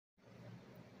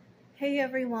Hey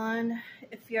everyone,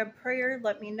 if you have prayer,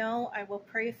 let me know. I will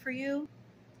pray for you.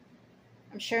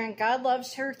 I'm sharing God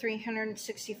Loves Her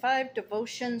 365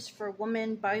 Devotions for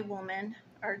Woman by Woman,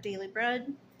 our daily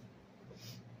bread.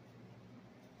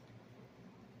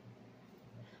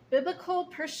 Biblical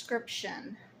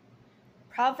prescription.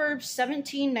 Proverbs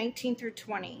 17:19 through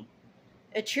 20.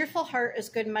 A cheerful heart is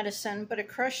good medicine, but a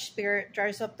crushed spirit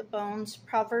dries up the bones.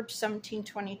 Proverbs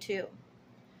 17:22.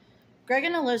 Greg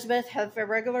and Elizabeth have a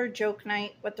regular joke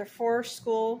night with their 4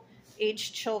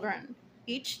 school-aged children.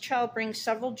 Each child brings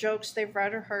several jokes they've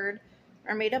read or heard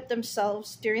or made up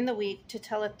themselves during the week to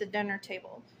tell at the dinner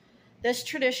table. This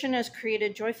tradition has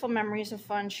created joyful memories of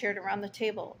fun shared around the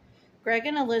table. Greg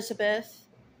and Elizabeth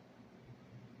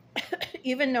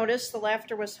even noticed the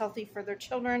laughter was healthy for their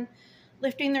children,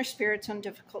 lifting their spirits on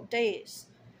difficult days.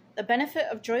 The benefit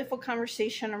of joyful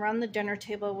conversation around the dinner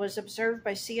table was observed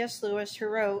by C.S. Lewis, who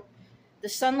wrote, "The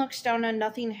sun looks down on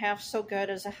nothing half so good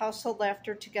as a household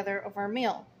laughter together over a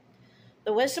meal."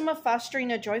 The wisdom of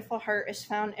fostering a joyful heart is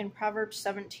found in Proverbs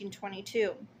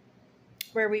 17:22,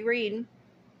 where we read,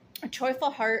 "A joyful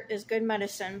heart is good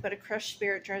medicine, but a crushed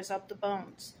spirit dries up the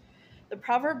bones." The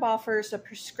proverb offers a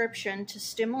prescription to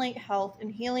stimulate health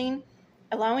and healing,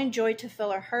 allowing joy to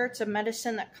fill our hearts, a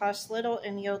medicine that costs little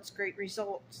and yields great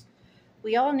results.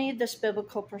 We all need this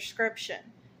biblical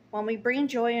prescription. When we bring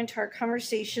joy into our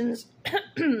conversations,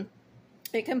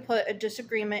 it can put a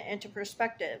disagreement into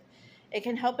perspective. It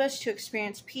can help us to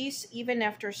experience peace even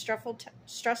after a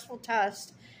stressful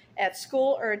test at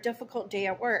school or a difficult day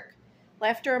at work.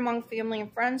 Laughter among family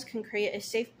and friends can create a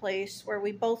safe place where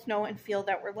we both know and feel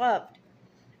that we're loved.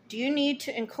 Do you need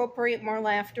to incorporate more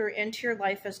laughter into your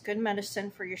life as good medicine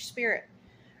for your spirit?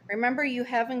 Remember, you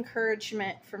have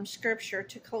encouragement from Scripture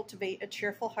to cultivate a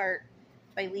cheerful heart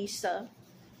by Lisa.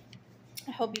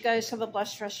 I hope you guys have a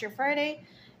blessed rest of your Friday,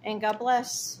 and God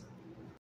bless.